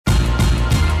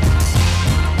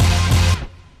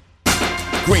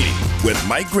Greeny with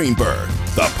Mike Greenberg,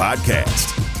 the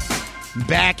podcast.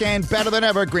 Back and better than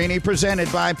ever, Greeny,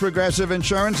 presented by Progressive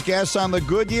Insurance. Guests on the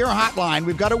Goodyear Hotline.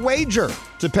 We've got a wager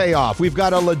to pay off. We've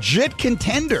got a legit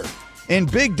contender in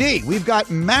Big D. We've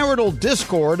got marital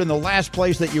discord in the last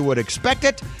place that you would expect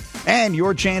it, and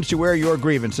your chance to air your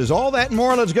grievances. All that and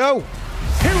more. Let's go.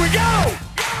 Here we go!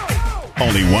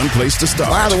 Only one place to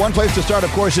start. Wow, the one place to start, of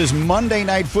course, is Monday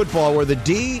Night Football, where the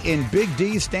D in Big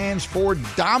D stands for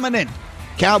dominant.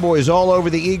 Cowboys all over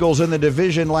the Eagles in the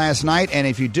division last night, and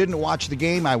if you didn't watch the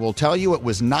game, I will tell you it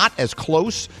was not as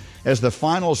close as the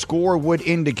final score would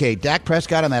indicate. Dak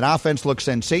Prescott and that offense look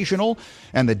sensational,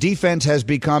 and the defense has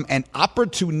become an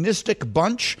opportunistic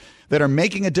bunch that are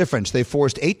making a difference. They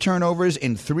forced 8 turnovers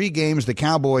in 3 games. The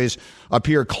Cowboys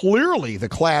appear clearly the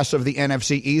class of the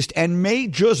NFC East and may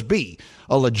just be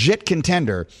a legit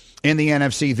contender in the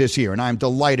NFC this year. And I'm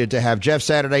delighted to have Jeff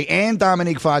Saturday and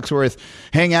Dominique Foxworth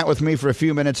hang out with me for a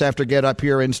few minutes after get up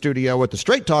here in studio with the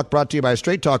Straight Talk, brought to you by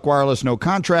Straight Talk Wireless. No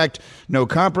contract, no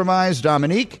compromise.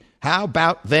 Dominique, how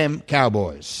about them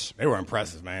Cowboys? They were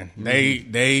impressive, man.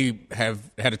 They have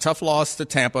had a tough loss to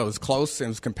Tampa. It was close. It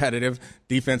was competitive.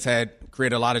 Defense had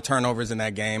created a lot of turnovers in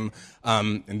that game.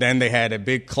 And then they had a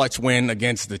big clutch win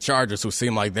against the Chargers, who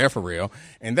seem like they're for real.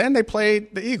 And then they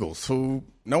played the Eagles, who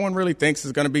no one really thinks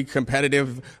is going to be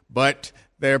competitive, but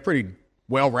they're a pretty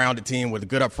well-rounded team with a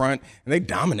good up front, and they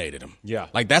dominated them. Yeah.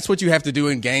 Like, that's what you have to do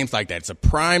in games like that. It's a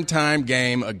prime-time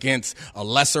game against a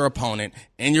lesser opponent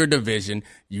in your division.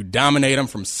 You dominate them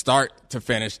from start to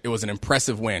finish. It was an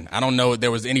impressive win. I don't know if there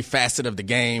was any facet of the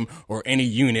game or any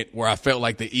unit where I felt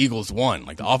like the Eagles won.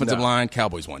 Like, the offensive line,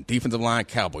 Cowboys won. Defensive line,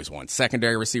 Cowboys won.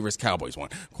 Secondary receivers, Cowboys won.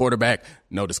 Quarterback,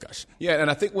 no discussion. Yeah, and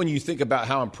I think when you think about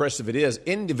how impressive it is,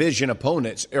 in-division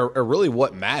opponents are really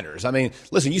what matters. I mean,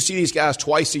 listen, you see these guys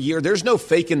twice a year. There's no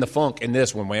faking the funk in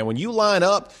this one, man. When you line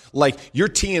up, like, you're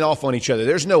teeing off on each other.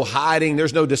 There's no hiding.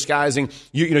 There's no disguising.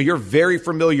 You know, you're very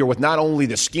familiar with not only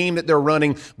the scheme that they're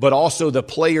running, but also the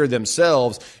player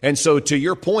themselves. And so, to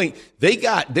your point, they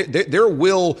got their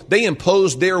will. They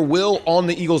imposed their will on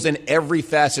the Eagles in every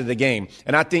facet of the game.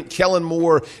 And I think Kellen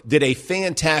Moore did a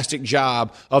fantastic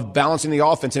job of balancing the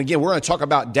offense. And again, we're going to talk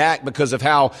about Dak because of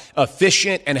how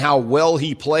efficient and how well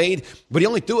he played. But he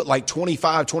only threw it like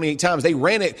 25, 28 times. They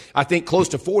ran it, I think, close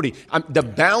to 40. The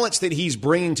balance that he's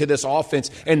bringing to this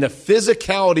offense and the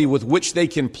physicality with which they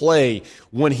can play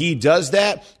when he does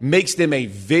that makes them a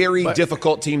very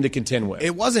difficult team to contend with.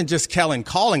 It wasn't just Kellen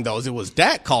calling those. It was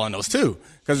Dak calling those, too.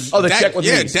 The check with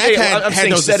me. Dak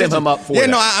had those setting him up for that.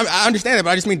 No, I understand it,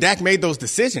 but I just mean Dak made those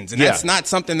decisions, and that's not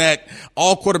something that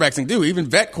all quarterbacks can do. Even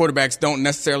vet quarterbacks don't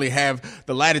necessarily have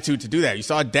the latitude to do that. You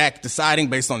saw Dak deciding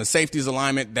based on the safeties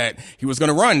alignment that he was going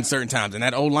to run certain times, and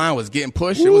that O-line was getting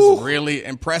pushed. It was really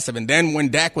impressive. And then when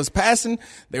Dak was passing,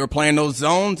 they were playing those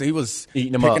zones. He was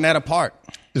picking that apart.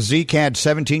 Zeke had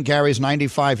 17 carries,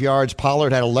 95 yards.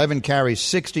 Pollard had 11 carries,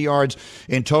 60 yards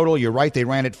in total. You're right, they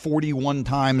ran it 41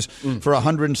 times for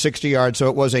 160 yards, so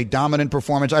it was a dominant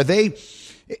performance. Are they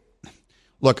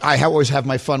 – look, I always have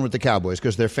my fun with the Cowboys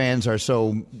because their fans are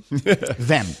so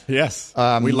them. Yes,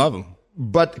 we love them.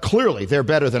 But clearly they're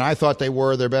better than I thought they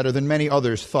were. They're better than many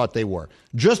others thought they were.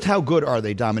 Just how good are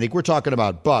they, Dominique? We're talking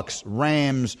about Bucks,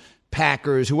 Rams,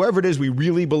 Packers, whoever it is we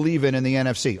really believe in the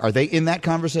NFC. Are they in that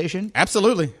conversation?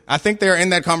 Absolutely. I think they're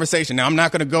in that conversation. Now, I'm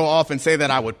not going to go off and say that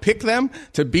I would pick them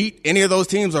to beat any of those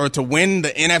teams or to win the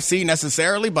NFC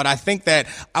necessarily, but I think that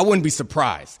I wouldn't be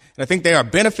surprised. And I think they are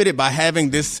benefited by having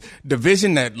this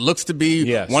division that looks to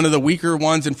be one of the weaker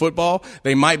ones in football.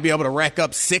 They might be able to rack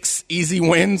up 6 easy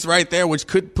wins right there, which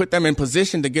could put them in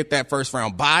position to get that first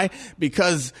round bye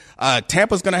because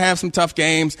Tampa's going to have some tough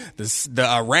games.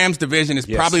 The Rams division is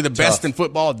probably the best in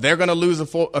football. They're going to lose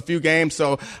a few games.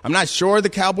 So I'm not sure the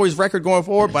Cowboys' record going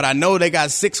forward, but I know they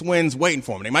got 6 wins waiting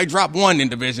for them. They might drop 1 in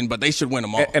division, but they should win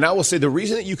them all. And I will say the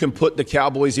reason that you can put the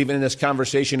Cowboys even in this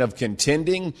conversation of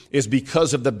contending is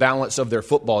because of the balance of their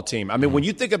football team. I mean, when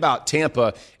you think about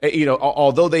Tampa, you know,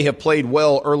 although they have played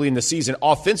well early in the season,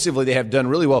 offensively they have done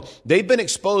really well. They've been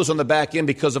exposed on the back end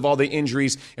because of all the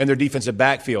injuries in their defensive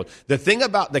backfield. The thing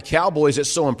about the Cowboys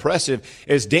that's so impressive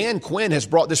is Dan Quinn has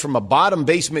brought this from a bottom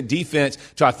basement defense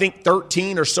to, I think,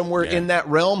 13 or somewhere in that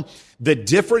realm. The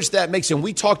difference that makes, and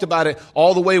we talked about it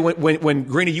all the way when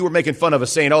Greeny, you were making fun of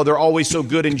us saying, oh, they're always so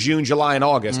good in June, July, and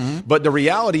August. But the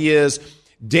reality is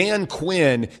Dan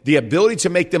Quinn, the ability to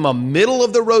make them a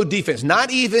middle-of-the-road defense,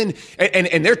 not even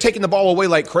and they're taking the ball away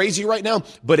like crazy right now,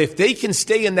 but if they can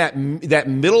stay in that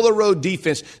middle-of-the-road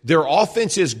defense, their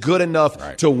offense is good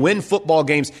enough to win football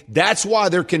games. That's why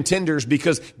they're contenders,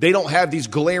 because they don't have these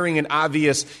glaring and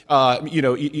obvious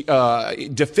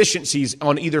deficiencies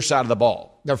on either side of the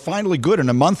ball. they're finally good in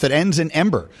a month that ends in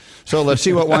Ember. So let's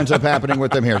see what winds up happening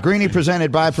with them here. Greeny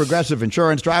presented by Progressive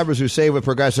Insurance. Drivers who save with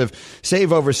Progressive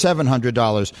save over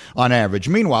 $700 on average.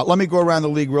 Meanwhile, let me go around the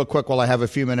league real quick while I have a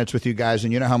few minutes with you guys,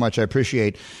 and you know how much I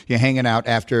appreciate you hanging out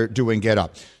after doing Get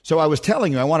Up. So I was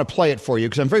telling you, I want to play it for you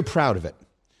because I'm very proud of it.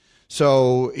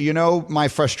 So, you know, my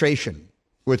frustration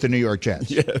with the New York Jets.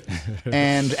 Yeah.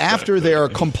 And after their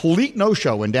complete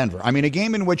no-show in Denver, I mean, a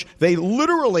game in which they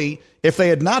literally, if they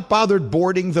had not bothered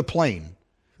boarding the plane,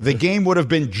 the game would have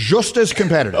been just as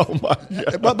competitive. Oh, my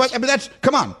God. But I mean, that's,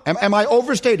 come on. Am I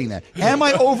overstating that? Am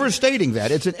I overstating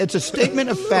that? It's a statement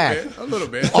of fact. A little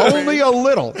bit. Only a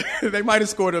little. They might have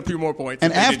scored a few more points.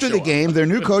 And after the game, their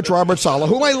new coach, Robert Saleh,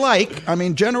 whom I like, I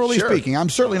mean, generally speaking, I'm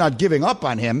certainly not giving up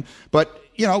on him, but,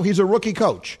 you know, he's a rookie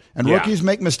coach, and rookies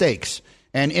make mistakes.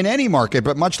 And in any market,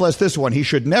 but much less this one, he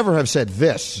should never have said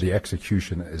this. The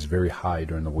execution is very high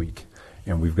during the week,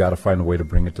 and we've got to find a way to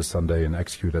bring it to Sunday and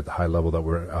execute at the high level that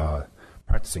we're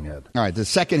practicing at. All right, the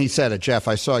second he said it, Jeff,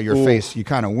 I saw your face. You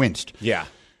kind of winced. Yeah.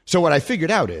 So what I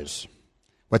figured out is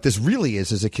what this really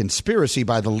is a conspiracy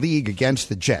by the league against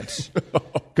the Jets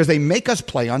because they make us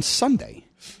play on Sunday.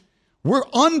 We're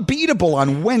unbeatable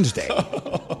on Wednesday.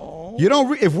 You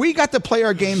know, if we got to play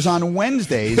our games on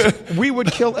Wednesdays, we would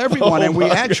kill everyone. And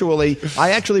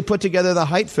I actually put together the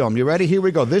hype film. You ready? Here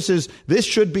we go. This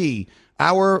should be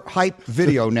our hype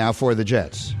video now for the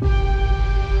Jets.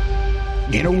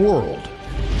 In a world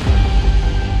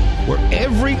where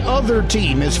every other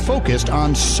team is focused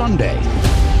on Sunday,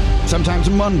 sometimes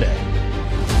Monday,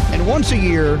 and once a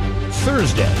year,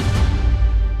 Thursday,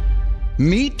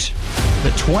 meet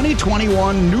the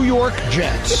 2021 New York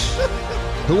Jets,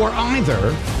 who are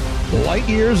either light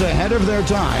years ahead of their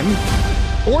time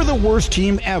or the worst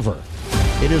team ever.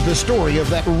 It is the story of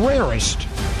that rarest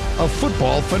of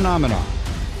football phenomena.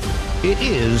 It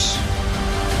is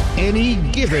Any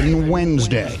Given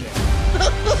Wednesday.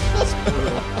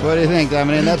 What do you think? I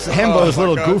mean, that's Hembo's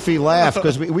little goofy laugh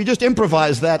because we just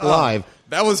improvised that live.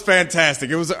 That was fantastic.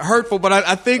 It was hurtful, but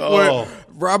I think what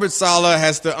Robert Saleh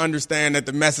has to understand that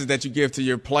the message that you give to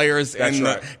your players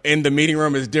in the meeting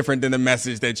room is different than the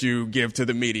message that you give to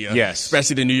the media,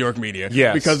 especially the New York media.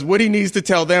 Yes. Because what he needs to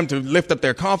tell them to lift up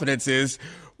their confidence is,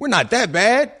 we're not that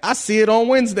bad. I see it on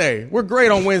Wednesday. We're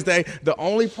great on Wednesday. The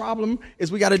only problem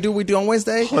is we got to do what we do on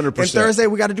Wednesday. 100%. And Thursday,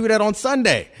 we got to do that on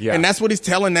Sunday. Yeah. And that's what he's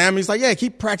telling them. He's like, yeah,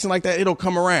 keep practicing like that. It'll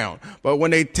come around. But when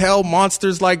they tell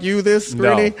monsters like you this,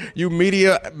 Greeny, you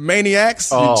media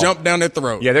maniacs, you jump down their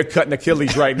throat. Yeah, they're cutting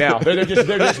Achilles right now. they're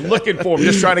just looking for him,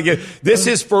 just trying to get – this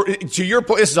is for – to your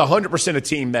point, this is 100% a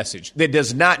team message that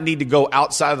does not need to go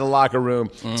outside of the locker room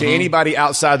to anybody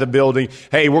outside the building.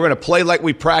 Hey, we're going to play like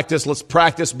we practice. Let's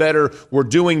practice better. We're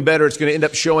doing better. It's going to end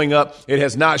up showing up. It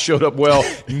has not showed up well.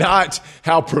 Not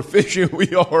how proficient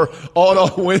we are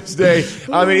on Wednesday.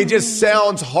 I mean, it just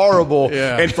sounds horrible.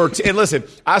 Yeah. And listen,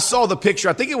 I saw the picture.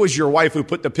 I think it was your wife who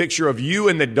put the picture of you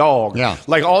and the dog,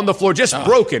 like on the floor, just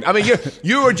broken. I mean,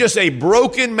 you are just a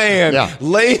broken man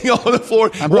laying on the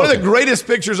floor. One of the greatest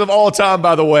pictures of all time,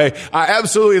 by the way. I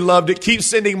absolutely loved it. Keep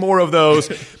sending more of those.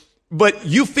 But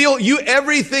you feel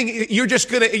everything. You're just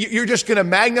gonna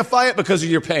magnify it because of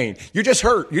your pain. You're just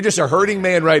hurt. You're just a hurting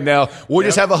man right now. We'll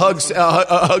just have a hug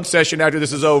session after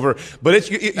this is over. But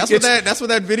that's what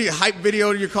that video hype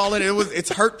video you're calling it. It's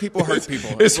hurt people hurt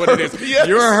people. That's what it is. Yes.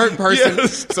 You're a hurt person,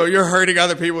 so you're hurting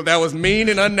other people. That was mean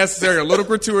and unnecessary, a little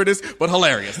gratuitous, but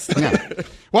hilarious. Yeah.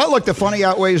 Well, look, the funny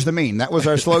outweighs the mean. That was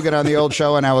our slogan on the old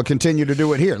show, and I will continue to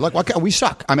do it here. Look, we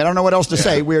suck. I mean, I don't know what else to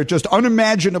say. We're just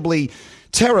unimaginably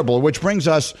terrible, which brings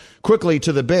us quickly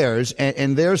to the Bears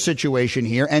and their situation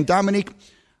here. And Dominique,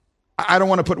 I don't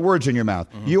want to put words in your mouth.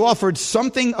 You offered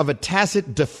something of a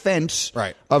tacit defense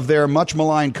of their much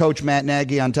maligned coach, Matt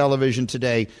Nagy, on television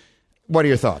today. What are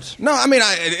your thoughts? No, I mean,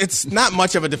 it's not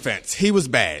much of a defense. He was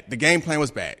bad. The game plan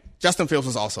was bad. Justin Fields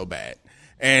was also bad.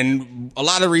 And a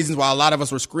lot of reasons why a lot of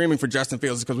us were screaming for Justin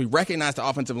Fields is because we recognized the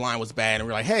offensive line was bad. And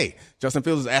we're like, hey, Justin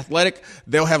Fields is athletic.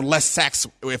 They'll have less sacks,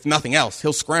 if nothing else.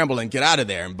 He'll scramble and get out of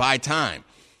there and buy time.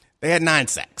 They had 9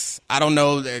 sacks. I don't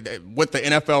know what the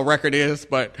NFL record is,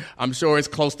 but I'm sure it's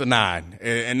close to 9.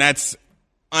 And that's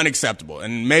unacceptable.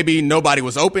 And maybe nobody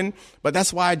was open, but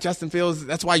that's why Justin Fields,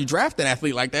 that's why you draft an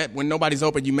athlete like that. When nobody's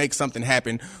open, you make something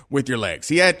happen with your legs.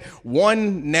 He had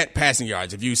 1 net passing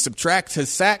yards. If you subtract his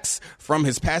sacks from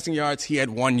his passing yards, he had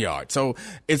 1 yard. So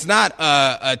it's not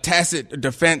a tacit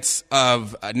defense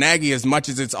of Nagy as much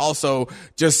as it's also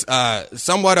just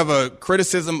somewhat of a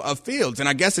criticism of Fields. And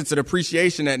I guess it's an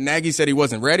appreciation that Nagy said he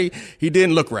wasn't ready. He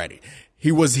didn't look ready.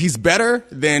 He's better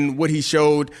than what he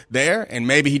showed there, and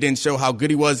maybe he didn't show how good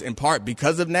he was in part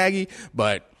because of Nagy,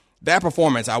 but that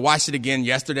performance, I watched it again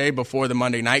yesterday before the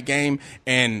Monday night game,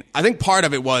 and I think part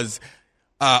of it was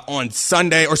on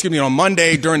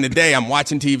Monday during the day, I'm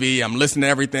watching TV, I'm listening to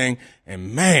everything,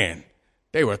 and man,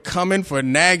 they were coming for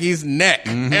Nagy's neck.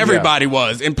 Mm-hmm. Everybody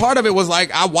was. And part of it was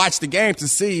like, I watched the game to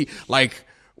see, like,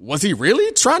 was he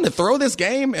really trying to throw this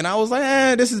game? And I was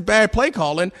like, this is bad play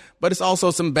calling, but it's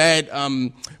also some bad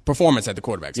performance at the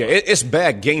quarterback spot. Yeah, it's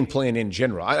bad game plan in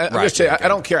general. I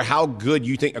don't care how good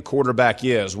you think a quarterback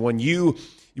is. When you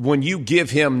give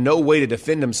him no way to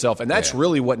defend himself, and that's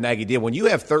really what Nagy did. When you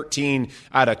have 13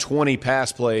 out of 20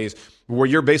 pass plays where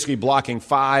you're basically blocking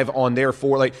 5 on their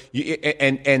 4,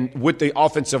 and with the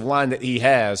offensive line that he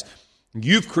has,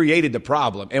 you've created the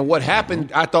problem. And what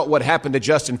happened, I thought what happened to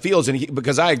Justin Fields, and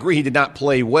because I agree he did not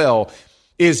play well,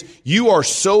 is you are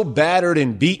so battered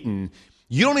and beaten,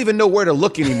 you don't even know where to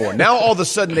look anymore. Now all of a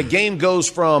sudden the game goes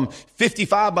from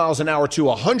 55 miles an hour to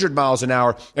 100 miles an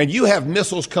hour, and you have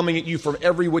missiles coming at you from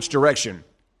every which direction.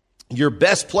 Your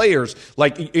best players,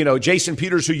 like, Jason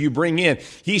Peters, who you bring in,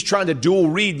 he's trying to dual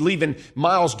read, leaving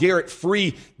Myles Garrett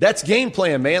free. That's game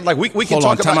plan, man. Like, we can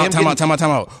talk about him.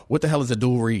 Time out. What the hell is a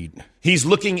dual read? He's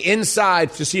looking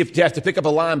inside to see if you have to pick up a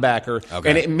linebacker,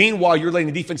 and meanwhile you're letting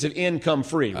the defensive end come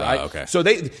free, right? Okay. So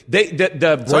the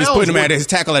Browns, so he's putting him at his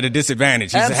tackle at a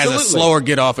disadvantage. He has a slower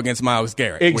get off against Myles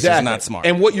Garrett, exactly, which is not smart.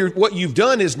 And what you've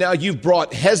done is now you've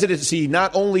brought hesitancy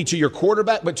not only to your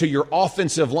quarterback but to your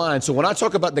offensive line. So when I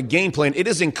talk about the game plan, it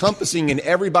is encompassing in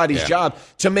everybody's job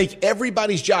to make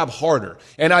everybody's job harder.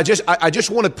 And I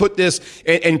just want to put this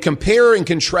and compare and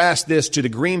contrast this to the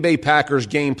Green Bay Packers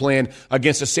game plan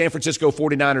against the San Francisco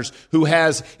 49ers, who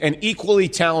has an equally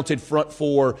talented front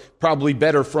 4, probably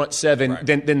better front 7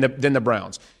 than the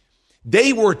Browns.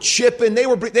 They were chipping. They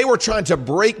were trying to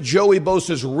break Joey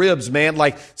Bosa's ribs, man,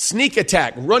 like sneak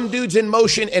attack, run dudes in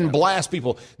motion and blast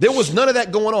people. There was none of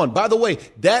that going on. By the way,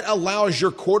 that allows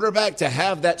your quarterback to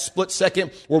have that split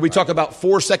second where we talk about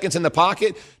 4 seconds in the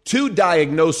pocket to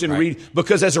diagnose and read,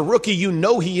 because as a rookie,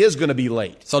 he is going to be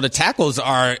late. So the tackles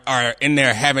are in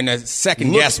there having a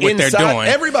second guess what they're doing.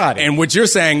 Everybody. And what you're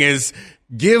saying is,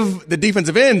 give the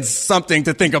defensive ends something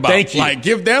to think about. Thank you. Like,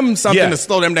 give them something to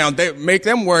slow them down. Make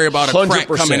them worry about a 100%. Crack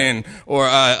coming in or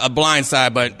a blind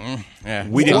side. But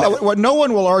what no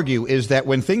one will argue is that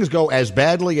when things go as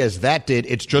badly as that did,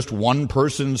 it's just one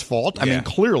person's fault. I mean,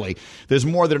 clearly, there's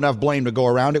more than enough blame to go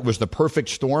around. It was the perfect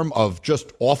storm of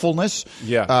just awfulness.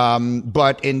 Yeah.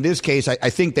 But in this case, I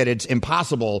think that it's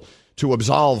impossible to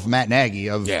absolve Matt Nagy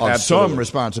of some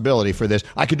responsibility for this.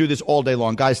 I could do this all day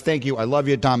long. Guys, thank you. I love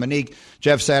you. Dominique,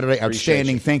 Jeff Saturday,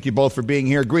 outstanding. Thank you both for being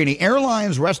here. Greeny,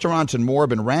 airlines, restaurants, and more have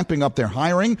been ramping up their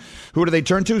hiring. Who do they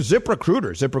turn to?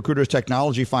 ZipRecruiter. ZipRecruiter's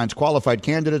technology finds qualified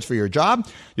candidates for your job.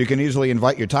 You can easily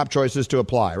invite your top choices to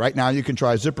apply. Right now, you can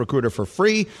try ZipRecruiter for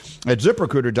free at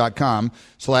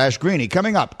ZipRecruiter.com/Greeny.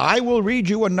 Coming up, I will read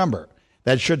you a number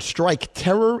that should strike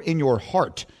terror in your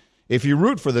heart if you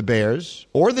root for the Bears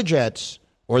or the Jets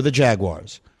or the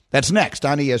Jaguars. That's next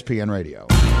on ESPN Radio.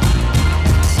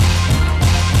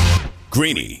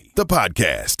 Greeny, the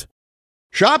podcast.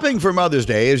 Shopping for Mother's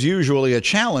Day is usually a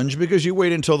challenge because you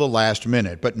wait until the last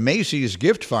minute, but Macy's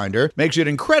Gift Finder makes it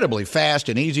incredibly fast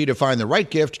and easy to find the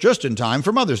right gift just in time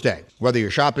for Mother's Day. Whether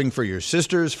you're shopping for your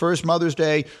sister's first Mother's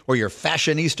Day or your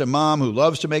fashionista mom who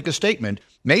loves to make a statement,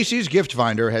 Macy's Gift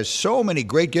Finder has so many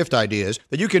great gift ideas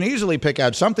that you can easily pick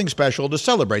out something special to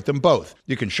celebrate them both.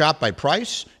 You can shop by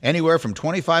price, anywhere from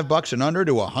 $25 and under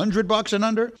to $100 and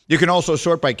under. You can also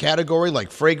sort by category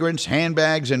like fragrance,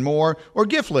 handbags, and more, or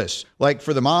gift lists, like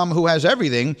for the mom who has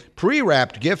everything,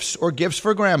 pre-wrapped gifts or gifts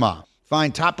for grandma.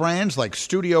 Find top brands like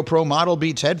Studio Pro Model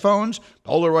Beats headphones,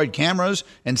 Polaroid cameras,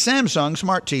 and Samsung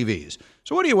smart TVs.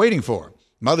 So what are you waiting for?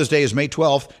 Mother's Day is May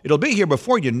 12th. It'll be here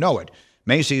before you know it.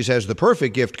 Macy's has the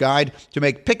perfect gift guide to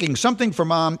make picking something for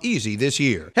mom easy this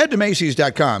year. Head to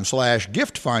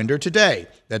Macys.com/giftfinder today.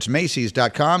 That's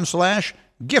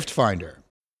Macys.com/giftfinder.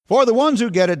 For the ones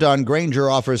who get it done, Grainger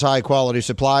offers high-quality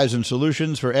supplies and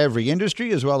solutions for every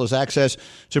industry, as well as access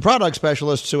to product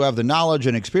specialists who have the knowledge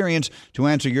and experience to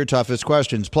answer your toughest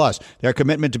questions. Plus, their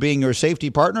commitment to being your safety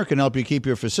partner can help you keep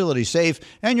your facility safe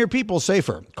and your people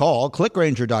safer. Call,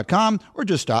 clickgrainger.com, or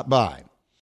just stop by.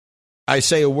 I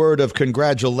say a word of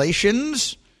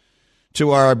congratulations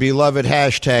to our beloved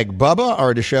hashtag Bubba,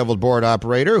 our disheveled board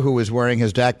operator, who is wearing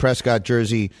his Dak Prescott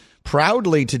jersey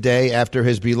proudly today after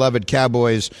his beloved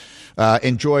Cowboys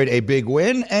enjoyed a big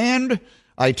win. And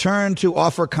I turn to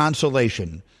offer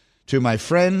consolation to my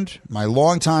friend, my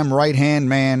longtime right-hand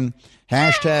man,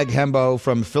 hashtag Hembo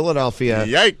from Philadelphia.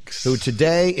 Yikes. Who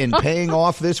today, in paying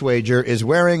off this wager, is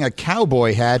wearing a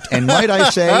cowboy hat. And might I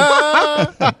say,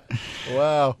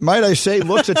 Wow. might I say,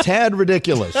 looks a tad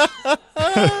ridiculous.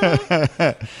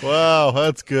 Wow,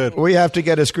 that's good. We have to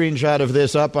get a screenshot of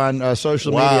this up on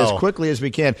social media as quickly as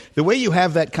we can. The way you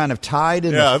have that kind of tied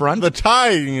in the front. The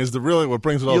tying is really what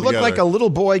brings it all You together. look like a little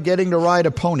boy getting to ride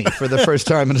a pony for the first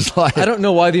time in his life. I don't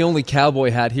know why the only cowboy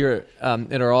hat here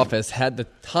in our office had the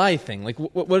tie thing. Like,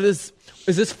 what is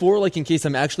this for? Like, in case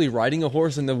I'm actually riding a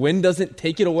horse and the wind doesn't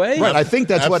take it away? Right, I think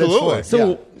that's what it's for.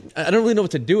 So I don't really know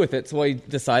what to do with it, so I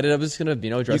decided I was going to,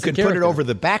 address You can put it over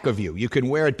the back of you. You can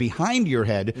wear it behind your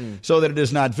head so that it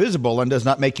is not visible and does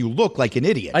not make you look like an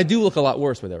idiot. I do look a lot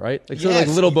worse with it, right? Like, sort of like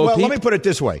a little Bo Well, Peep. let me put it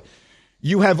this way.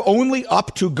 You have only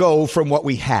up to go from what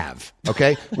we have,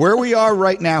 okay? Where we are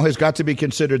right now has got to be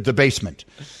considered the basement.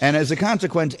 And as a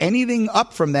consequence, anything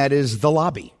up from that is the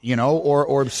lobby,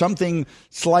 or something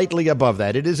slightly above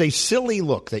that. It is a silly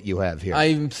look that you have here.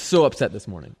 I'm so upset this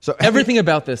morning. So everything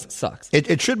about this sucks.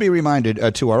 It should be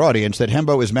reminded to our audience that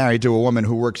Hembo is married to a woman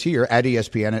who works here at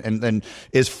ESPN and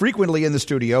is frequently in the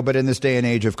studio, but in this day and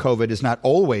age of COVID is not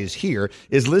always here.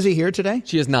 Is Lizzie here today?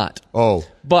 She is not. Oh.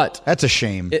 But that's a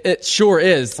shame. It sure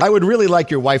is. I would really like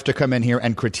your wife to come in here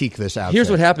and critique this outfit. Here's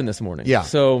what happened this morning. Yeah.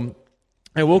 So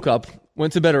I woke up,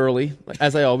 went to bed early,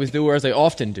 as I always do, or as I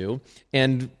often do.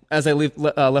 And as I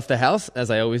left the house, as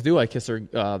I always do, I kiss her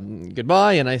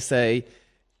goodbye, and I say,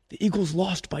 the Eagles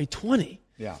lost by 20.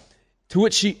 Yeah. To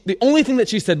which the only thing that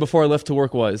she said before I left to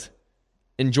work was,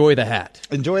 enjoy the hat.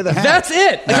 Enjoy the hat. That's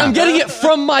it. Like, I'm getting it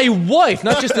from my wife,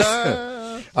 not just this.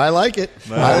 I like it.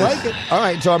 Nice. I like it. All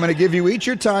right, so I'm going to give you each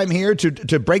your time here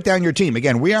to break down your team.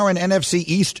 Again, we are an NFC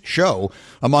East show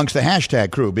amongst the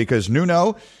hashtag crew because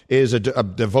Nuno is a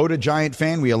devoted Giant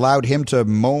fan. We allowed him to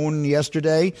moan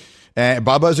yesterday.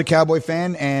 Bubba is a Cowboy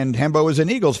fan, and Hembo is an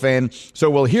Eagles fan, so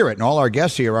we'll hear it. And all our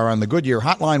guests here are on the Goodyear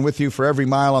hotline with you for every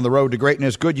mile on the road to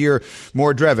greatness. Goodyear,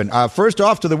 more driven. First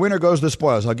off, to the winner goes the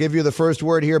spoils. I'll give you the first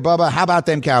word here, Bubba. How about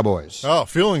them Cowboys? Oh,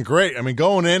 feeling great. I mean,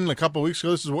 going in a couple of weeks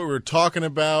ago, this is what we were talking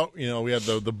about. We had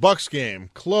the Bucs game.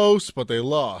 Close, but they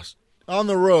lost. On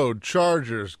the road,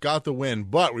 Chargers got the win,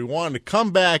 but we wanted to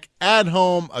come back at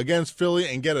home against Philly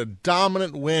and get a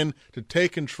dominant win to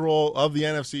take control of the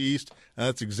NFC East, and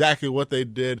that's exactly what they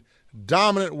did.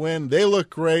 Dominant win. They look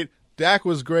great. Dak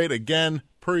was great again,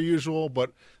 per usual,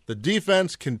 but the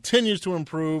defense continues to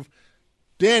improve.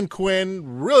 Dan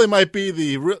Quinn really might be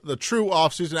the true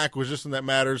offseason acquisition that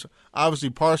matters. Obviously,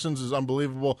 Parsons is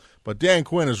unbelievable, but Dan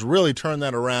Quinn has really turned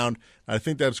that around. I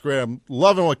think that's great. I'm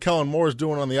loving what Kellen Moore is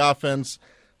doing on the offense.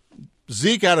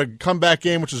 Zeke had a comeback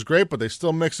game, which is great, but they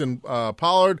still mix in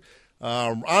Pollard.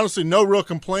 Honestly, no real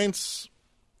complaints.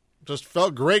 Just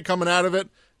felt great coming out of it.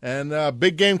 And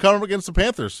big game coming up against the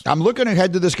Panthers. I'm looking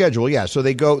ahead to the schedule, yeah. So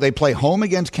they play home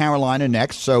against Carolina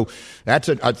next. So that's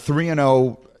a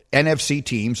 3-0 NFC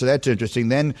team, so that's interesting.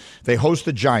 Then they host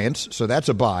the Giants, so that's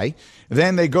a bye.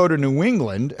 Then they go to New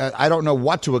England. I don't know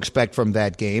what to expect from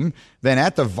that game. Then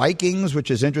at the Vikings,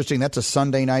 which is interesting. That's a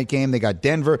Sunday night game. They got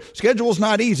Denver. Schedule's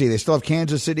not easy. They still have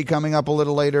Kansas City coming up a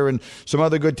little later and some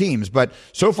other good teams. But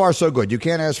so far, so good. You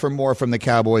can't ask for more from the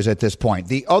Cowboys at this point.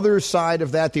 The other side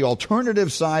of that, the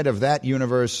alternative side of that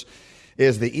universe,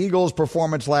 is the Eagles'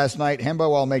 performance last night.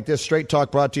 Hembo, I'll make this Straight Talk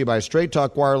brought to you by Straight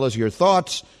Talk Wireless. Your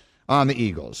thoughts on the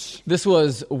Eagles? This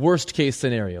was worst case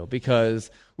scenario because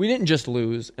we didn't just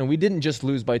lose, and we didn't just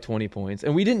lose by 20 points,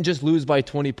 and we didn't just lose by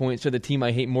 20 points to the team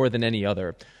I hate more than any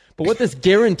other. But what this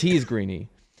guarantees, Greeny,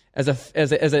 as an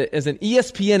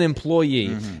ESPN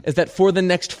employee, is that for the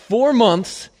next 4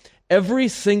 months, every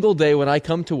single day when I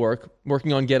come to work,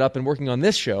 working on Get Up and working on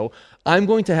this show, I'm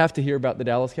going to have to hear about the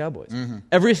Dallas Cowboys.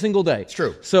 Every single day. It's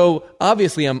true. So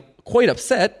obviously I'm quite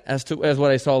upset as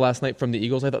what I saw last night from the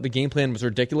Eagles. I thought the game plan was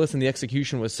ridiculous and the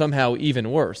execution was somehow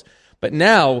even worse. But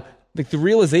now, the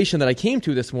realization that I came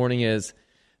to this morning is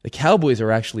the Cowboys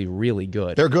are actually really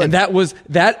good. They're good. And that was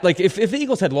that. Like if the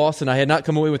Eagles had lost and I had not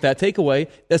come away with that takeaway,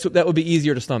 that would be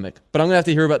easier to stomach. But I'm going to have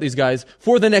to hear about these guys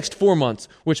for the next 4 months,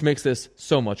 which makes this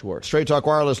so much worse. Straight Talk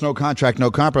Wireless, no contract,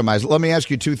 no compromise. Let me ask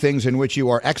you two things in which you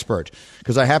are expert,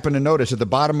 because I happened to notice at the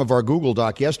bottom of our Google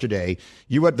Doc yesterday,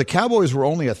 the Cowboys were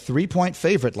only a 3-point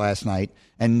favorite last night,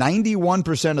 and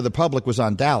 91% of the public was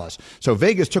on Dallas. So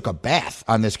Vegas took a bath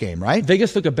on this game, right?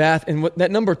 Vegas took a bath, and what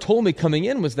that number told me coming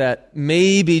in was that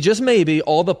maybe, just maybe,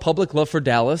 all the public love for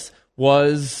Dallas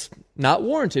was not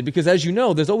warranted. Because as you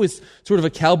know, there's always sort of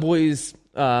a Cowboys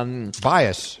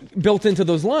bias built into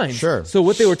those lines. Sure. So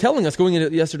what they were telling us going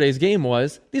into yesterday's game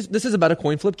was, this is about a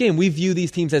coin flip game. We view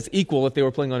these teams as equal if they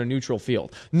were playing on a neutral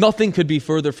field. Nothing could be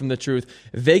further from the truth.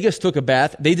 Vegas took a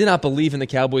bath. They did not believe in the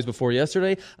Cowboys before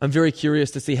yesterday. I'm very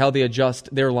curious to see how they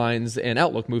adjust their lines and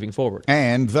outlook moving forward.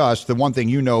 And thus, the one thing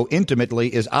you know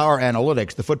intimately is our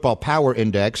analytics, the Football Power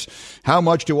Index. How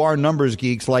much do our numbers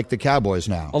geeks like the Cowboys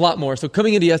now? A lot more. So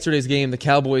coming into yesterday's game, the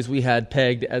Cowboys we had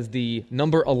pegged as the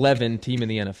number 11 team in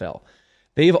the NFL.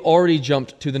 They've already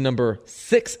jumped to the number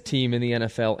 6 team in the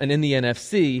NFL, and in the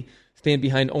NFC, stand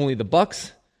behind only the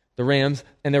Bucs, the Rams,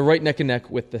 and they're right neck and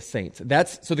neck with the Saints.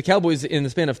 So the Cowboys, in the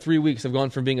span of 3 weeks, have gone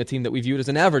from being a team that we viewed as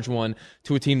an average one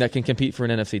to a team that can compete for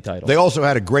an NFC title. They also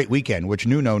had a great weekend, which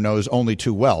Nuno knows only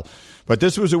too well. But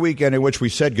this was a weekend in which we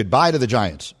said goodbye to the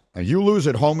Giants. And you lose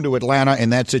at home to Atlanta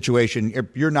in that situation,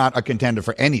 you're not a contender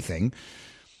for anything.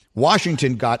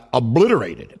 Washington got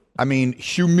obliterated. I mean,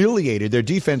 humiliated. Their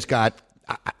defense got,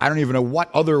 I don't even know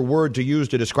what other word to use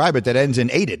to describe it that ends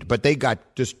in aided, but they got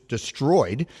just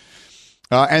destroyed.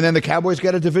 And then the Cowboys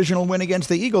get a divisional win against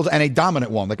the Eagles, and a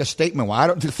dominant one, like a statement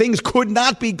one. Things could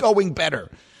not be going better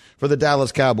for the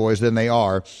Dallas Cowboys than they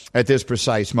are at this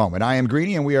precise moment. I am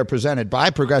Greeny, and we are presented by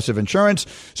Progressive Insurance.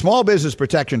 Small business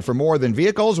protection for more than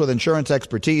vehicles with insurance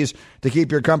expertise to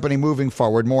keep your company moving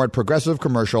forward. More at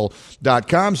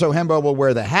progressivecommercial.com. So Hembo will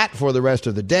wear the hat for the rest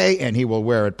of the day, and he will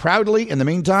wear it proudly. In the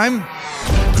meantime,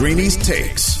 Greeny's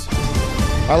Takes.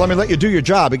 let me let you do your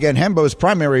job. Again, Hembo's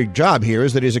primary job here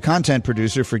is that he's a content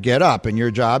producer for Get Up, and your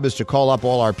job is to call up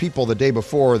all our people the day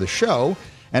before the show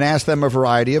and ask them a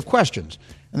variety of questions.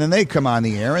 And then they come on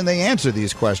the air and they answer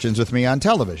these questions with me on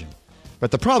television.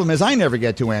 But the problem is I never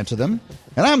get to answer them,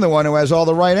 and I'm the one who has all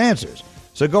the right answers.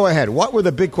 So go ahead. What were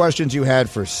the big questions you had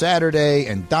for Saturday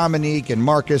and Dominique and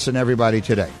Marcus and everybody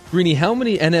today? Greeny, how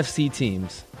many NFC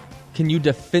teams can you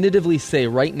definitively say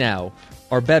right now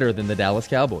are better than the Dallas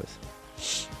Cowboys?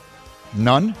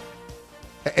 None.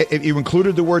 You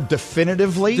included the word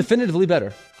definitively? Definitively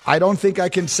better. I don't think I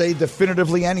can say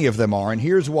definitively any of them are, and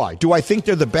here's why. Do I think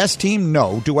they're the best team?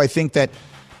 No. Do I think that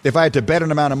if I had to bet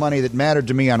an amount of money that mattered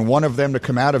to me on one of them to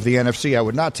come out of the NFC, I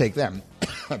would not take them?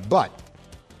 But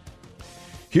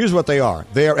here's what they are.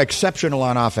 They are exceptional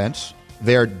on offense.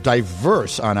 They're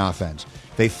diverse on offense.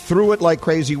 They threw it like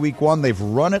crazy week one. They've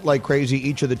run it like crazy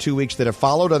each of the 2 weeks that have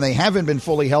followed, and they haven't been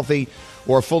fully healthy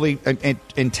or fully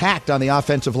intact on the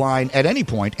offensive line at any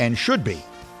point and should be.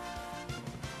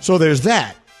 So there's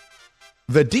that.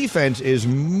 The defense is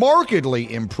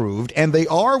markedly improved, and they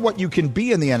are what you can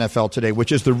be in the NFL today,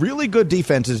 which is the really good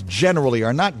defenses generally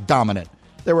are not dominant.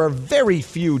 There are very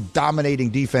few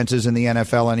dominating defenses in the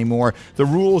NFL anymore. The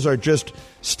rules are just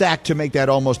stacked to make that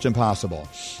almost impossible.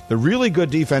 The really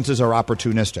good defenses are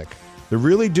opportunistic. The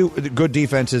really good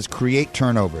defenses create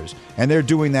turnovers, and they're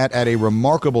doing that at a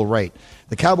remarkable rate.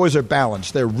 The Cowboys are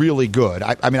balanced. They're really good.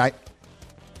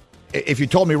 If you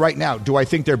told me right now, do I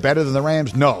think they're better than the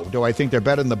Rams? No. Do I think they're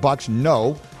better than the Bucs?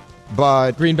 No.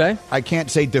 But Green Bay? I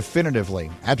can't say definitively.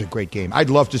 That's a great game. I'd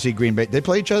love to see Green Bay. They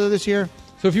play each other this year?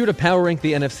 So if you were to power rank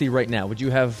the NFC right now, would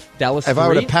you have Dallas If 3? I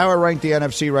were to power rank the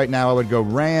NFC right now, I would go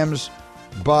Rams,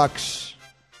 Bucs,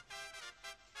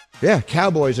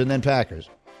 Cowboys, and then Packers.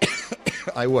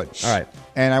 I would. All right.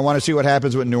 And I want to see what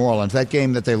happens with New Orleans. That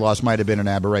game that they lost might have been an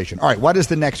aberration. All right, what is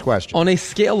the next question? On a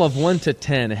scale of 1 to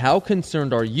 10, how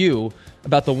concerned are you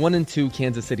about the 1-2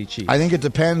 Kansas City Chiefs? I think it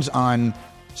depends on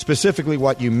specifically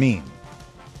what you mean.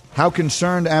 How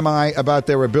concerned am I about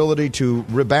their ability to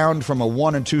rebound from a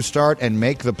 1-2 start and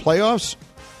make the playoffs?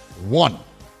 1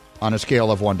 on a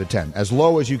scale of 1 to 10, as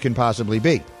low as you can possibly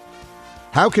be.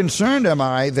 How concerned am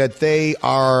I that they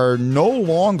are no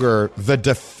longer the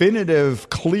definitive,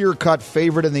 clear-cut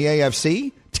favorite in the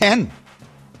AFC? 10.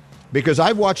 Because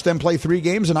I've watched them play 3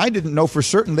 games, and I didn't know for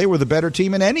certain they were the better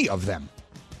team in any of them.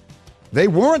 They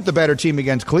weren't the better team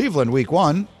against Cleveland week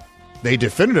 1. They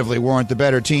definitively weren't the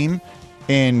better team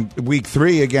in week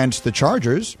 3 against the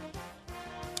Chargers.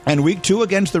 And week 2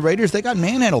 against the Raiders, they got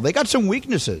manhandled. They got some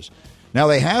weaknesses. Now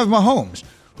they have Mahomes,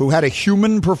 who had a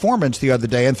human performance the other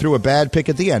day and threw a bad pick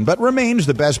at the end, but remains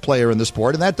the best player in the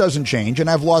sport, and that doesn't change, and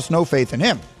I've lost no faith in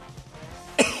him.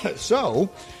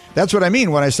 So that's what I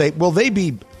mean when I say, will they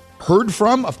be heard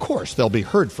from? Of course they'll be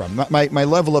heard from. My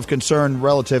level of concern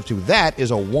relative to that is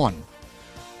a 1.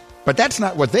 But that's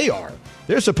not what they are.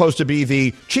 They're supposed to be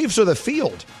the Chiefs of the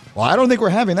field. Well, I don't think we're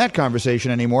having that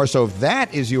conversation anymore, so if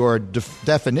that is your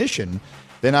definition,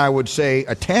 then I would say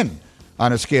a 10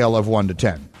 on a scale of 1 to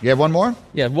 10. You have one more?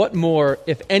 Yeah, what more,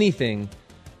 if anything,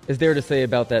 is there to say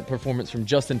about that performance from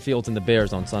Justin Fields and the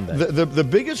Bears on Sunday? The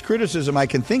biggest criticism I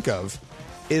can think of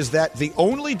is that the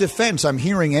only defense I'm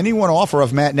hearing anyone offer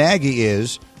of Matt Nagy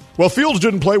is, well, Fields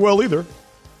didn't play well either.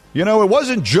 You know, it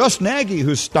wasn't just Nagy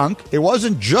who stunk. It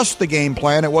wasn't just the game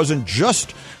plan. It wasn't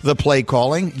just the play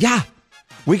calling. Yeah,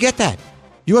 we get that.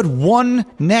 You had one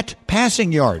net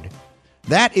passing yard.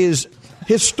 That is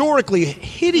historically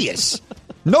hideous.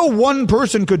 No one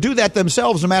person could do that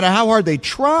themselves, no matter how hard they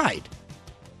tried.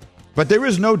 But there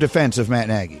is no defense of Matt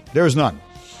Nagy. There is none.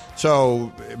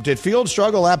 So, did Fields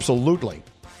struggle? Absolutely.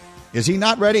 Is he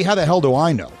not ready? How the hell do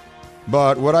I know?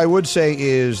 But what I would say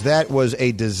is that was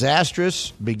a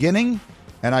disastrous beginning,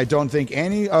 and I don't think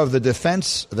any of the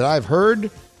defense that I've heard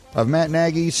of Matt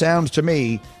Nagy sounds to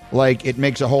me like it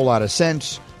makes a whole lot of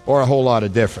sense or a whole lot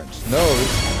of difference.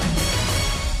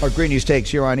 Those are Greeny's Takes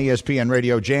here on ESPN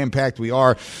Radio. Jam-packed we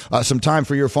are. Some time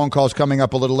for your phone calls coming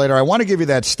up a little later. I want to give you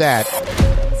that stat.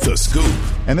 The Scoop.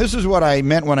 And this is what I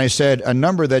meant when I said a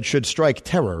number that should strike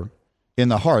terror in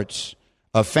the hearts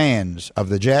of fans of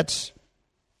the Jets,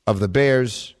 of the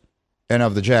Bears, and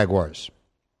of the Jaguars.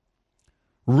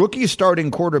 Rookie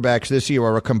starting quarterbacks this year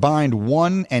are a combined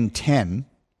 1-10.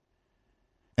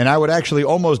 And I would actually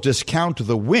almost discount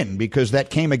the win because that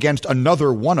came against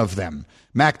another one of them.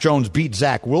 Mac Jones beat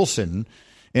Zach Wilson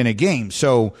in a game.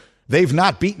 So they've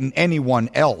not beaten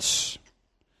anyone else.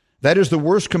 That is the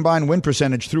worst combined win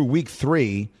percentage through week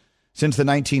 3 since the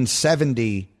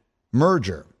 1970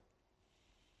 merger.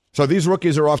 So these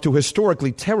rookies are off to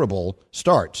historically terrible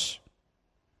starts.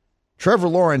 Trevor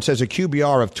Lawrence has a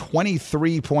QBR of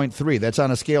 23.3. That's on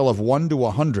a scale of 1 to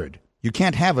 100. You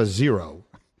can't have a 0.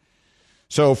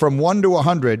 So from 1 to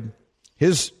 100,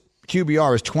 his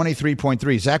QBR is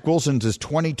 23.3. Zach Wilson's is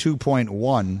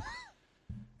 22.1.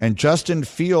 And Justin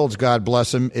Fields, God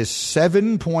bless him, is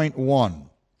 7.1.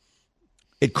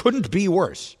 It couldn't be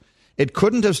worse. It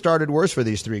couldn't have started worse for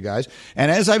these three guys.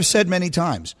 And as I've said many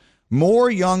times,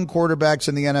 more young quarterbacks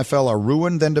in the NFL are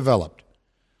ruined than developed.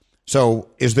 So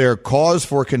is there cause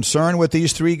for concern with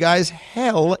these three guys?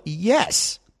 Hell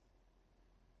yes.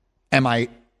 Am I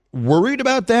worried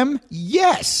about them?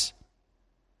 Yes.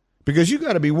 Because you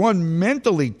got to be one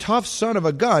mentally tough son of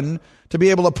a gun to be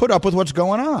able to put up with what's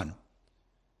going on.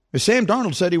 Sam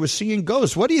Darnold said he was seeing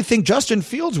ghosts. What do you think Justin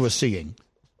Fields was seeing?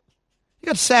 He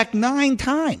got sacked 9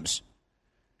 times.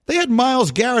 They had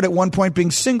Myles Garrett at one point being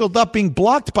singled up, being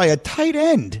blocked by a tight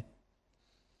end.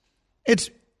 It's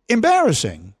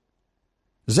embarrassing.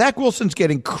 Zach Wilson's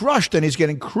getting crushed and he's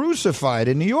getting crucified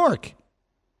in New York.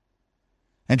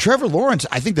 And Trevor Lawrence,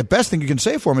 I think the best thing you can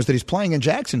say for him is that he's playing in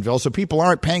Jacksonville, so people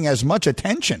aren't paying as much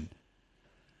attention.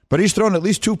 But he's thrown at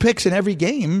least 2 picks in every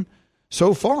game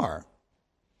so far.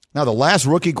 Now, the last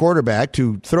rookie quarterback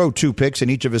to throw 2 picks in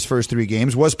each of his first 3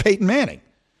 games was Peyton Manning.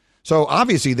 So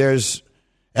obviously there's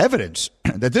evidence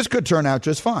that this could turn out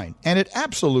just fine, and it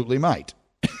absolutely might.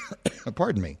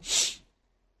 Pardon me.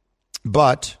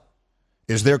 But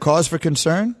is there cause for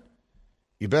concern?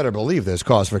 You better believe there's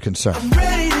cause for concern. I'm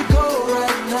ready to go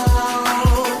right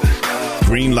now.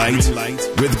 Green light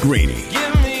with Greeny.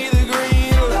 Give me the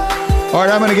green light. All right,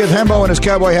 I'm going to give Hembo and his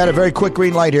cowboy hat a very quick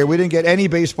green light here. We didn't get any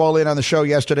baseball in on the show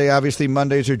yesterday. Obviously,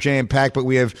 Mondays are jam-packed, but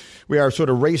we are sort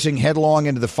of racing headlong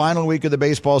into the final week of the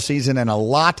baseball season, and a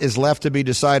lot is left to be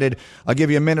decided. I'll give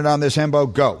you a minute on this,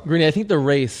 Hembo. Go. Greeny, I think the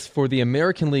race for the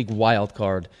American League wild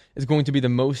card is going to be the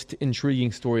most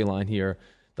intriguing storyline here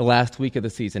the last week of the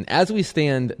season. As we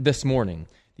stand this morning,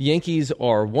 the Yankees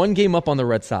are 1 game up on the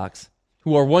Red Sox,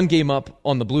 who are 1 game up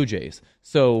on the Blue Jays.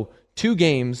 So 2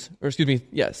 games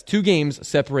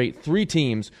separate 3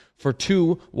 teams for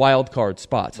 2 wild card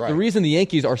spots. Right. The reason the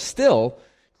Yankees are still,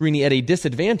 Greeny, at a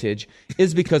disadvantage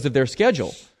is because of their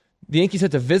schedule. The Yankees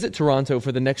had to visit Toronto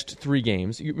for the next 3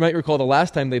 games. You might recall the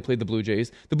last time they played the Blue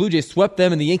Jays swept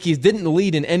them, and the Yankees didn't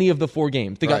lead in any of the 4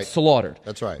 games. They got slaughtered.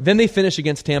 That's right. Then they finish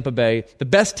against Tampa Bay, the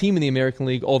best team in the American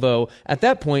League, although at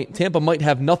that point, Tampa might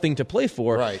have nothing to play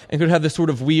for and could have this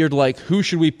sort of weird, like, who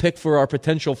should we pick for our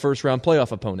potential first-round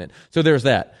playoff opponent? So there's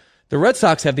that. The Red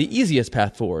Sox have the easiest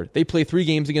path forward. They play 3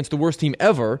 games against the worst team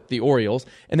ever, the Orioles,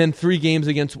 and then 3 games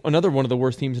against another one of the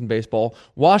worst teams in baseball,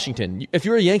 Washington. If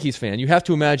you're a Yankees fan, you have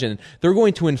to imagine they're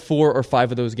going to win 4 or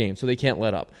 5 of those games, so they can't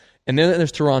let up. And then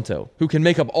there's Toronto, who can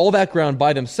make up all that ground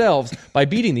by themselves by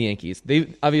beating the Yankees.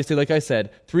 They obviously, like I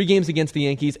said, 3 games against the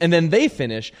Yankees, and then they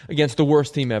finish against the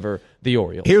worst team ever, the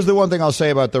Orioles. Here's the one thing I'll say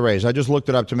about the Rays. I just looked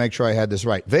it up to make sure I had this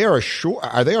right.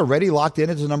 Are they already locked in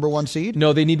as the number 1 seed?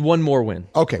 No, they need 1 more win.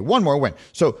 Okay, 1 more win.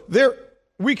 So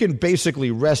we can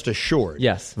basically rest assured.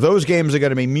 Yes. Those games are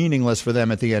going to be meaningless for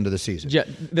them at the end of the season. Yeah,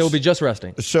 they'll be just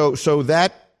resting. So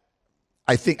that,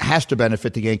 I think has to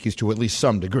benefit the Yankees to at least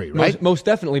some degree, right? Most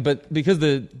definitely, but because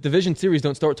the division series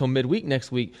don't start till midweek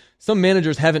next week, some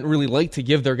managers haven't really liked to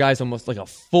give their guys almost like a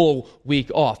full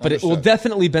week off. But it will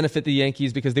definitely benefit the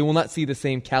Yankees because they will not see the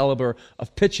same caliber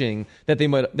of pitching that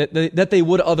they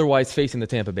would otherwise face in the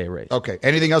Tampa Bay Rays. Okay.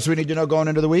 Anything else we need to know going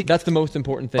into the week? That's the most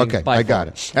important thing. Okay, I got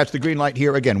it. That's the green light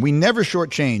here again. We never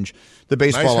shortchange the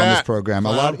baseball on this program.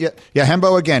 A lot. Yeah,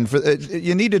 Hembo again.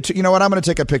 You need to. You know what? I'm going to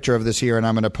take a picture of this here, and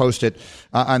I'm going to post it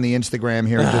on the Instagram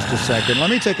here in just a second. Let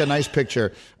me take a nice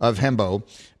picture of Hembo,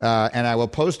 and I will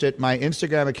post it. My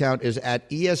Instagram account is at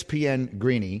ESPN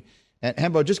Greeny. And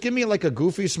Hembo, just give me like a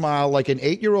goofy smile, like an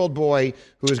 8-year-old boy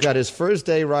who's got his first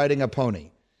day riding a pony.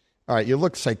 All right, you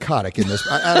look psychotic in this.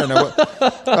 I don't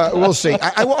know. We'll see.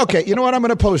 Okay, you know what? I'm going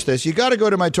to post this. You got to go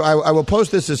to my I will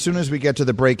post this as soon as we get to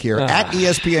the break here at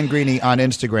ESPN Greeny on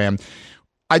Instagram.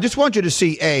 I just want you to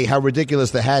see, A, how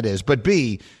ridiculous the hat is, but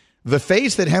B, the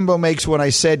face that Hembo makes when I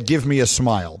said, give me a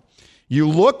smile. You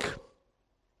look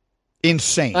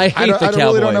insane. I hate the Cowboys. I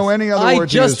really don't know any other word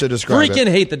to use to describe it. I just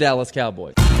freaking hate the Dallas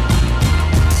Cowboys.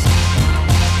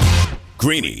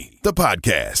 Greeny, the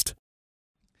podcast.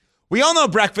 We all know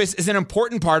breakfast is an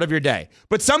important part of your day,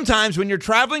 but sometimes when you're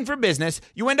traveling for business,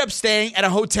 you end up staying at a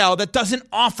hotel that doesn't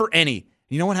offer any.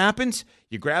 You know what happens?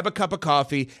 You grab a cup of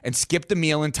coffee and skip the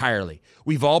meal entirely.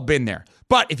 We've all been there.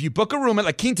 But if you book a room at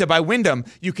La Quinta by Wyndham,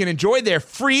 you can enjoy their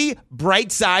free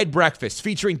Bright Side breakfast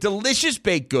featuring delicious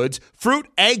baked goods, fruit,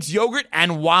 eggs, yogurt,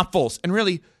 and waffles. And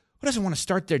really, who doesn't want to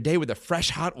start their day with a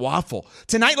fresh, hot waffle?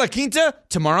 Tonight, La Quinta,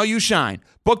 tomorrow you shine.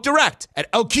 Book direct at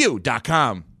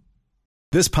LQ.com.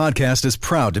 This podcast is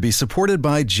proud to be supported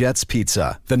by Jets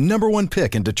Pizza, the #1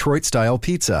 pick in Detroit-style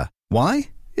pizza. Why?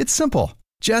 It's simple.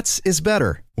 Jets is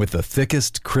better. With the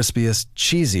thickest, crispiest,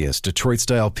 cheesiest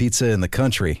Detroit-style pizza in the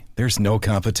country, there's no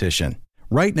competition.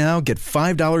 Right now, get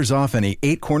 $5 off any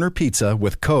 8-corner pizza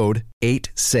with code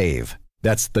 8SAVE.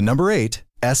 That's the number 8,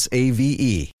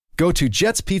 S-A-V-E. Go to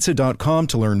jetspizza.com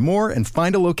to learn more and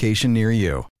find a location near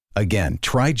you. Again,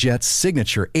 try Jet's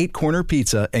signature 8-corner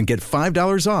pizza and get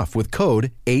 $5 off with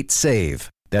code 8SAVE.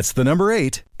 That's the number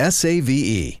 8,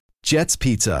 S-A-V-E. Jet's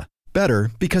Pizza.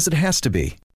 Better because it has to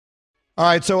be. All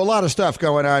right, so a lot of stuff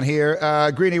going on here.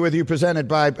 Greeny with you, presented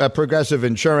by Progressive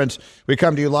Insurance. We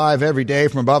come to you live every day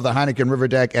from above the Heineken River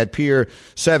Deck at Pier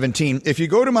 17. If you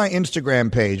go to my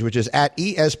Instagram page, which is at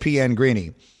ESPN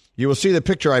Greeny, you will see the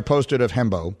picture I posted of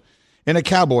Hembo in a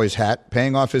Cowboys hat,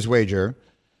 paying off his wager.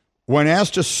 When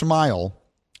asked to smile,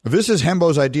 this is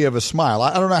Hembo's idea of a smile.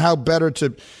 I don't know how better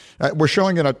to... we're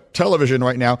showing it on television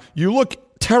right now. You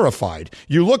look terrified.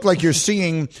 You look like you're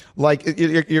seeing, like,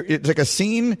 it's like a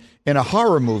scene in a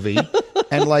horror movie,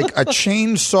 and like a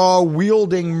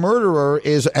chainsaw-wielding murderer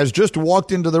has just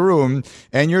walked into the room,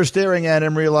 and you're staring at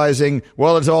him realizing,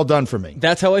 well, it's all done for me.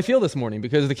 That's how I feel this morning,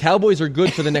 because the Cowboys are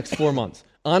good for the next 4 months.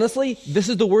 Honestly, this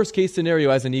is the worst-case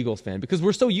scenario as an Eagles fan, because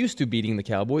we're so used to beating the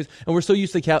Cowboys, and we're so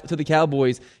used to the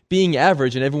Cowboys being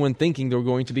average and everyone thinking they're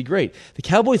going to be great. The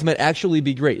Cowboys might actually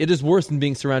be great. It is worse than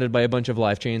being surrounded by a bunch of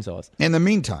live chainsaws. In the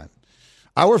meantime,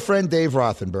 our friend Dave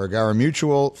Rothenberg, our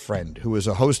mutual friend, who is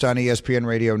a host on ESPN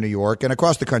Radio New York, and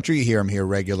across the country, you hear him here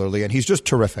regularly, and he's just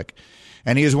terrific.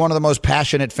 And he is one of the most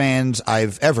passionate fans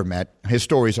I've ever met. His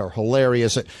stories are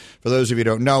hilarious. For those of you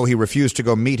who don't know, he refused to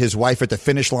go meet his wife at the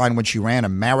finish line when she ran a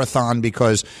marathon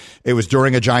because it was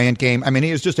during a Giant game. I mean,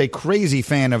 he is just a crazy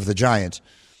fan of the Giants.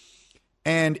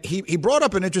 And he brought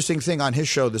up an interesting thing on his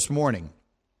show this morning.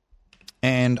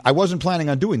 And I wasn't planning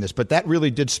on doing this, but that really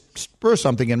did spur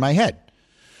something in my head.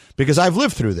 Because I've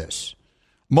lived through this.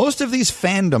 Most of these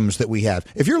fandoms that we have,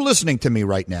 if you're listening to me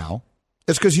right now,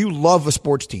 it's because you love a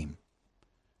sports team.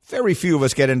 Very few of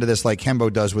us get into this like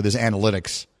Hembo does with his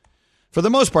analytics. For the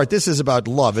most part, this is about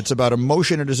love. It's about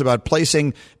emotion. It is about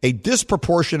placing a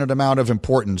disproportionate amount of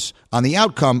importance on the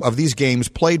outcome of these games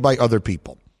played by other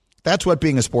people. That's what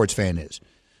being a sports fan is.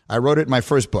 I wrote it in my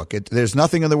first book. There's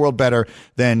nothing in the world better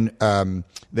than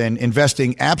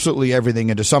investing absolutely everything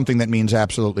into something that means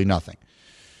absolutely nothing.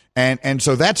 And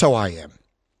so that's how I am.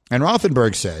 And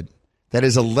Rothenberg said that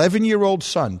his 11-year-old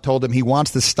son told him he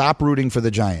wants to stop rooting for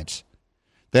the Giants.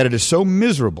 That it is so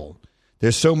miserable,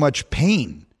 there's so much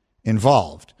pain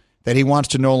involved, that he wants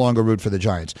to no longer root for the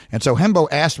Giants. And so Hembo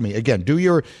asked me, again, if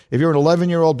you're an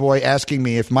 11-year-old boy asking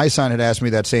me if my son had asked me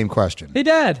that same question. Hey,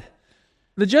 Dad,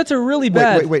 the Jets are really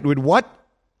bad. Wait, what?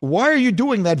 Why are you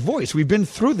doing that voice? We've been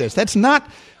through this. That's not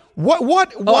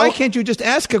Why can't you just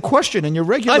ask a question in your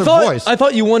regular voice? I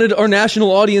thought you wanted our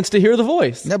national audience to hear the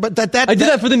voice. No, but I did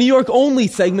that for the New York only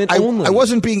segment only. I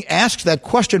wasn't being asked that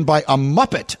question by a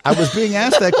Muppet. I was being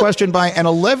asked that question by an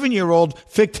 11-year-old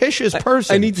fictitious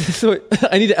person. I need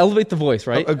to elevate the voice,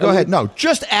 right? Go ahead. No,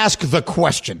 just ask the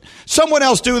question. Someone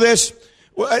else do this.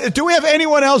 Do we have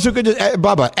anyone else who could just...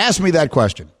 Bubba, ask me that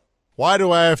question. Why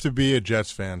do I have to be a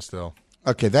Jets fan still?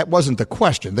 Okay, that wasn't the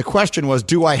question. The question was,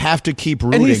 do I have to keep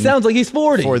rooting? And he sounds like he's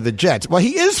 40. For the Jets. Well,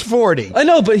 he is 40. I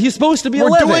know, but he's supposed to be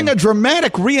 11. We're doing a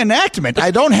dramatic reenactment.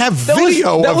 I don't have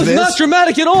video of this. That was not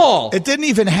dramatic at all. It didn't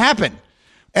even happen.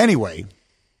 Anyway,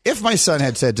 if my son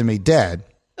had said to me, Dad,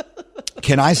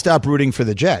 can I stop rooting for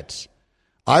the Jets?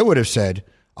 I would have said,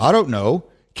 I don't know.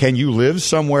 Can you live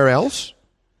somewhere else?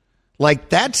 Like,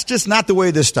 that's just not the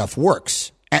way this stuff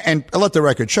works. And I'll let the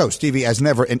record show, Stevie has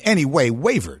never in any way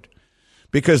wavered.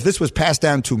 Because this was passed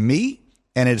down to me,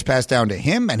 and it's passed down to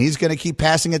him, and he's going to keep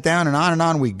passing it down, and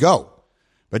on we go.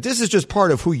 But this is just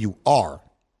part of who you are.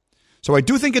 So I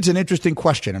do think it's an interesting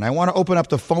question, and I want to open up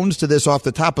the phones to this off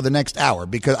the top of the next hour,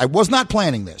 because I was not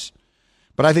planning this.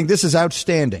 But I think this is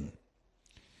outstanding.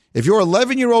 If your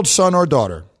 11-year-old son or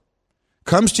daughter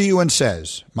comes to you and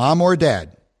says, Mom or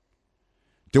Dad,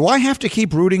 do I have to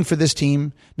keep rooting for this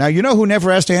team? Now, you know who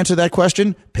never has to answer that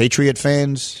question? Patriot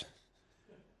fans.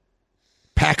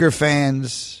 Packer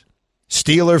fans,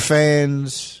 Steeler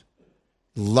fans,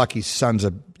 lucky sons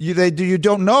of you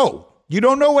don't know. You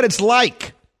don't know what it's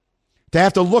like to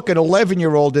have to look an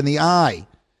 11-year-old in the eye.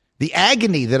 The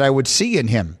agony that I would see in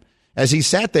him as he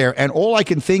sat there, and all I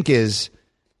can think is,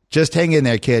 just hang in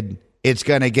there, kid. It's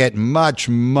going to get much,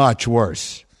 much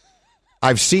worse.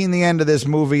 I've seen the end of this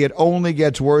movie. It only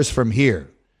gets worse from here.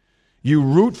 You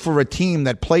root for a team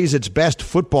that plays its best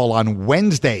football on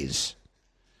Wednesdays.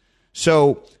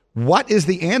 So what is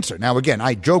the answer? Now, again,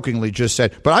 I jokingly just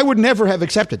said, but I would never have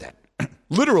accepted that.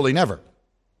 Literally never.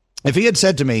 If he had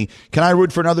said to me, can I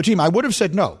root for another team? I would have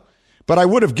said no. But I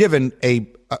would have given a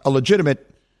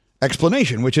legitimate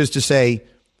explanation, which is to say,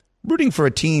 rooting for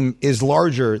a team is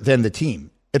larger than the team.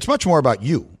 It's much more about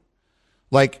you.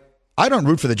 Like, I don't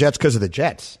root for the Jets because of the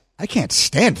Jets. I can't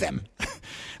stand them.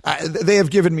 They have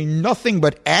given me nothing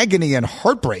but agony and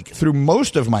heartbreak through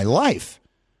most of my life.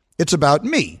 It's about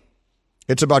me.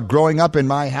 It's about growing up in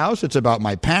my house. It's about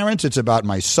my parents. It's about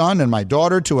my son and my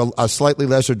daughter to a slightly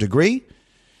lesser degree.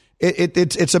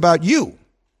 It's about you.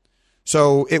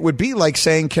 So it would be like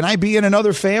saying, can I be in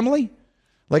another family?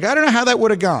 Like, I don't know how that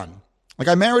would have gone. Like,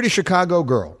 I married a Chicago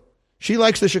girl. She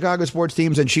likes the Chicago sports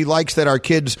teams, and she likes that our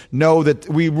kids know that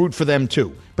we root for them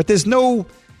too. But there's no...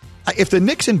 If the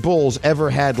Knicks and Bulls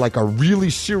ever had like a really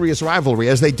serious rivalry,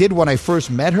 as they did when I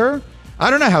first met her, I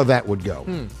don't know how that would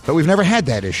go. But we've never had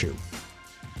that issue.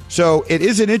 So it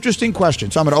is an interesting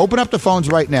question. So I'm going to open up the phones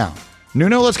right now.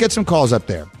 Nuno, let's get some calls up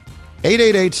there.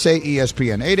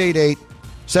 888-SAY-ESPN.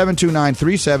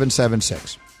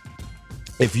 888-729-3776.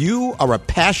 If you are a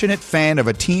passionate fan of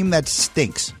a team that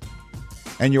stinks,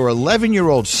 and your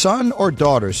 11-year-old son or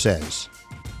daughter says,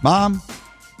 Mom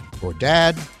or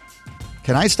Dad,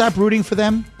 can I stop rooting for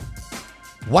them?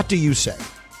 What do you say?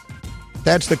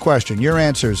 That's the question. Your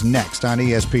answer is next on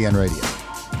ESPN Radio.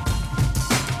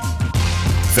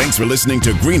 Thanks for listening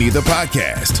to Greeny the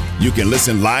podcast. You can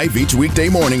listen live each weekday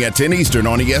morning at 10 Eastern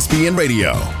on ESPN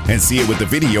Radio and see it with the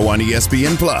video on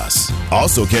ESPN Plus.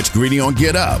 Also catch Greeny on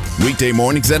Get Up weekday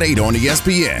mornings at 8 on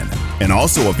ESPN and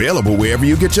also available wherever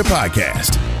you get your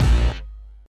podcast.